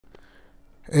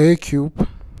a cube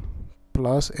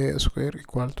plus a square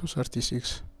equal to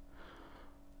 36.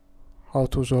 How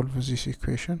to solve this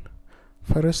equation?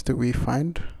 First, we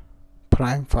find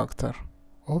prime factor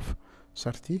of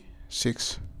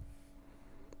 36.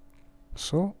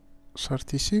 So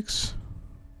 36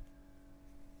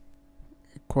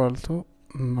 equal to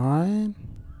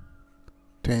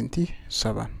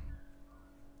 927.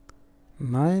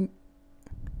 9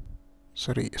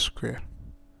 3 square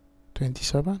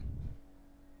 27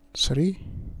 3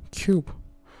 cube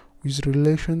with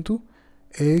relation to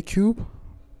a cube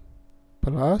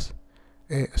plus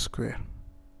a square.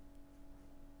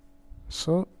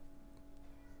 So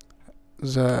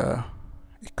the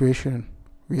equation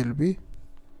will be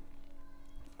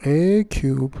a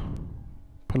cube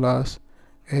plus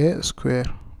a square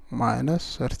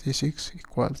minus 36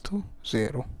 equal to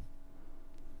 0,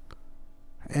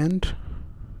 and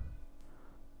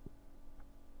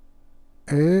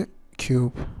a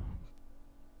cube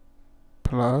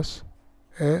plus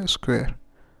a square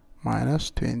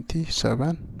minus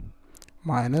 27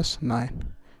 minus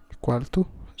 9 equal to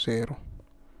 0.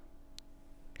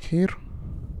 Here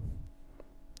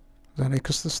the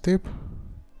next step,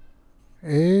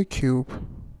 a cube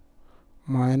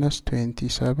minus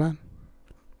 27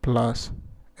 plus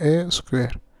a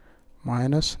square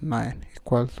minus 9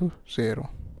 equal to 0.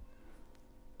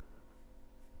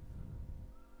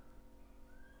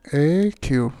 A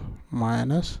cube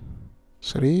minus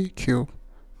 3 cube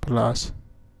plus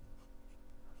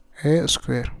a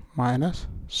square minus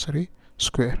 3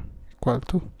 square equal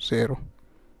to 0.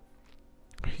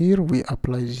 Here we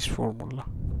apply this formula.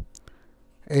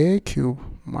 A cube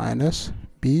minus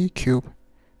b cube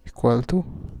equal to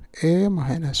a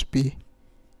minus b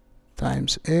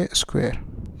times a square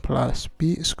plus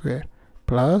b square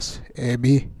plus ab.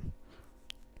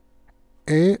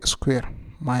 A square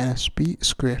minus b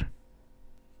square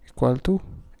equal to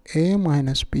a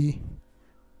minus b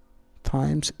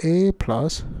times a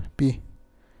plus b,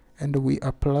 and we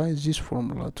apply this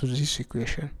formula to this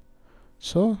equation.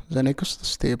 So the next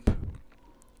step,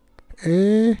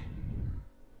 a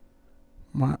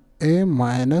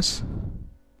minus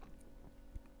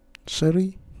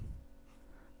 3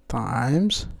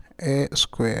 times a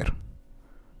square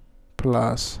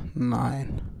plus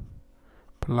 9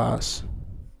 plus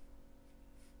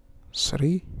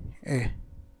 3a,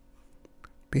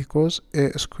 because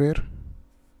a square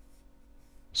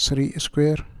 3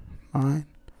 square 9,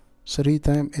 3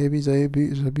 times ab,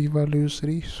 the b value is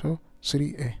 3, so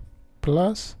 3a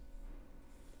plus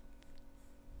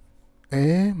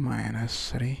a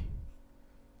minus 3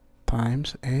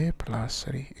 times a plus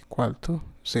 3 equal to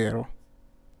 0.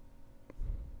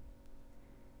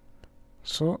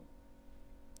 So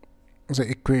the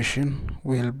equation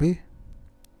will be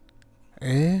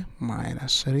a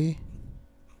minus 3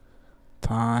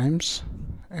 times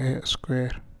a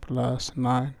square plus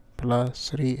 9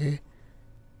 plus 3a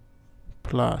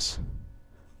plus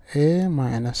a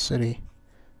minus 3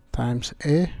 times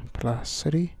a plus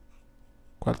 3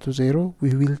 equal to 0.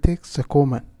 We will take the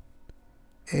common,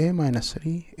 a minus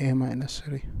 3, a minus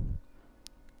 3.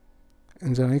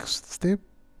 In the next step,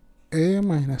 a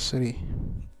minus 3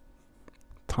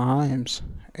 times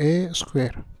a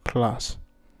square plus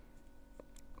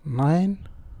 9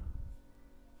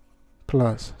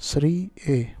 plus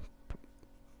 3a.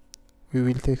 We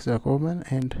will take the common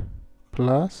and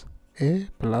plus a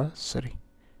plus 3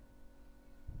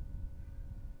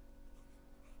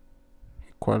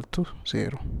 equal to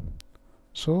 0.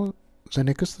 So the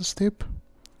next step,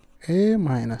 a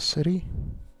minus 3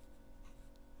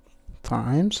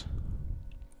 times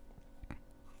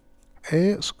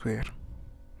a square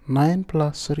 9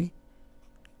 plus 3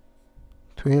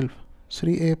 12,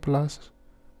 3a plus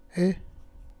a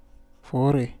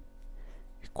 4a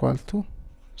equal to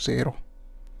 0.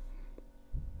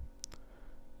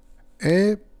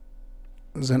 The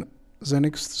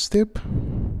next step,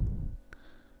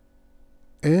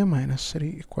 a minus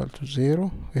 3 equal to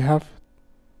 0. We have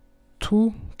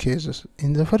two cases.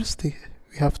 In the first we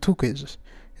have two cases.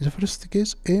 In the first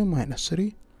case, a minus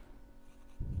 3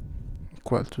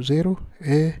 equal to 0,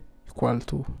 a equal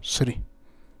to 3.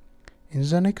 In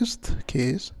the next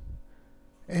case,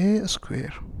 a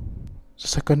square, the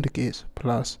second case,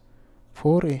 plus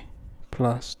 4a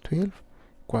plus 12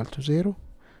 equal to 0.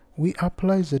 We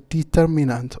apply the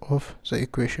determinant of the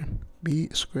equation, b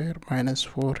square minus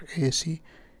 4ac.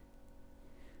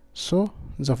 So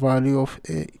the value of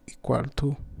a equal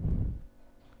to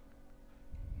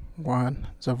 1,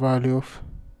 the value of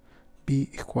b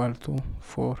equal to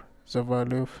 4, the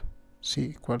value of c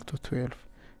equal to 12.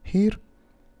 Here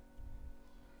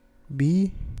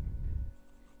b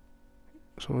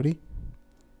sorry,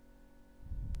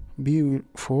 b will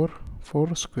 4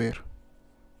 square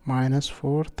minus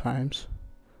 4 times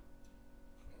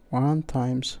 1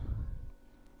 times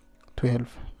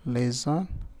 12 less than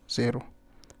 0,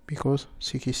 because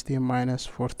 16 minus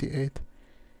 48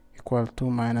 equal to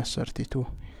minus 32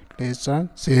 less than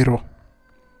 0.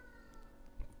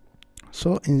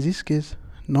 So in this case,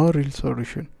 no real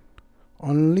solution,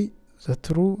 only the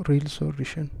true real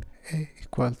solution, a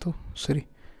equal to 3.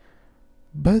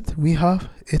 But we have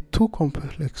two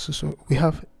complex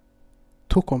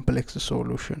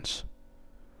solutions.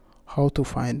 How to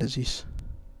find this?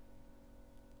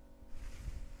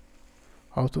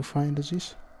 How to find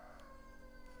this?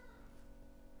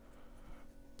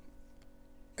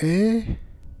 A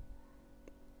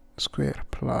square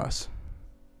plus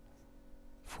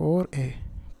 4a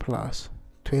plus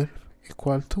 12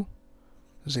 equal to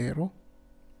 0.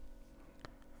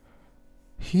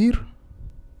 Here,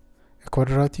 a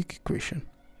quadratic equation,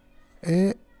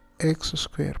 ax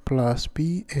square plus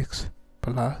bx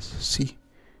plus c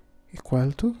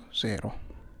equal to 0.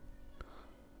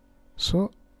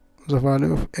 So the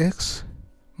value of x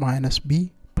minus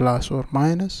b plus or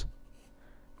minus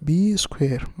b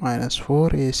square minus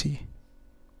 4ac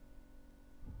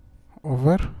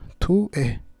over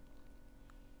 2a.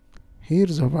 Here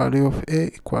the value of a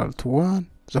equal to 1,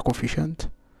 the coefficient,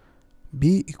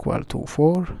 b equal to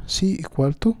 4, c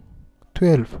equal to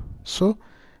 12. So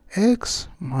x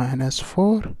minus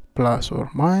 4 plus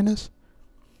or minus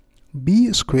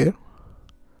b square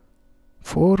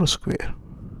 4 square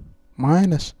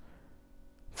minus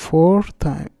 4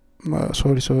 times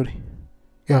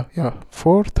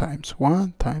 4 times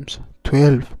 1 times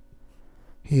 12.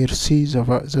 Here c, the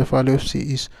value of c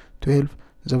is 12,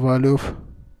 the value of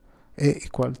a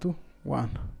equal to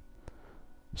 1.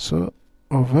 So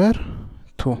over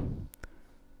 2,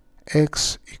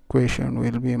 x equation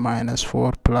will be minus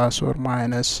 4 plus or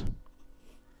minus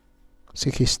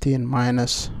 16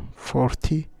 minus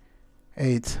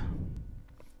 48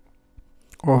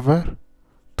 over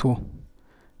 2,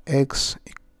 x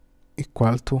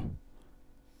equal to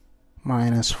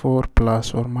minus 4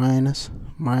 plus or minus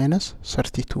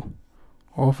 32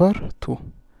 over 2.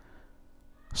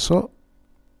 So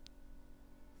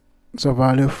the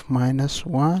value of minus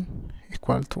 1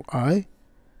 equal to I.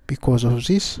 Because of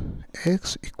this,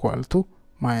 x equal to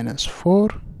minus 4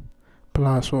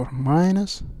 plus or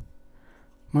minus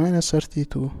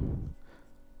 32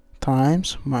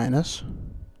 times minus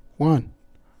 1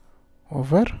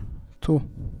 over 2.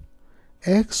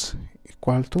 X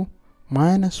equal to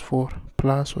minus 4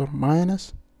 plus or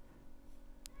minus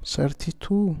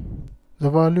 32. The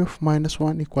value of minus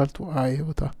 1 equal to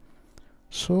iota.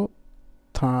 So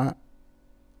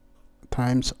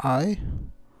times I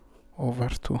over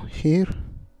 2. Here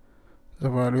the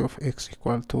value of x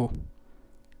equal to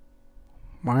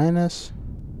minus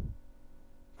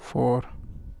 4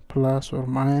 plus or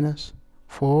minus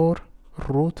 4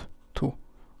 root 2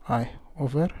 I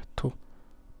over 2.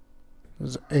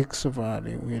 The x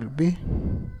value will be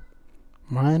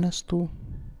minus 2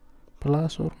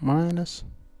 plus or minus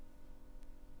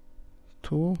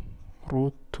 2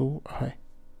 root 2 I,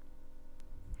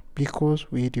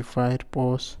 because we divide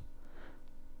both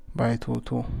by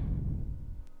 2.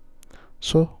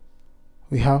 So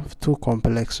we have two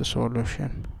complex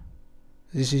solution.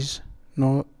 This is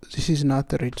not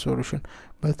a real solution,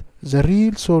 but the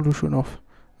real solution of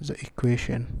the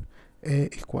equation a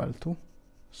equal to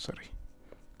 3.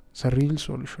 The real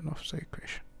solution of the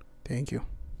equation. Thank you.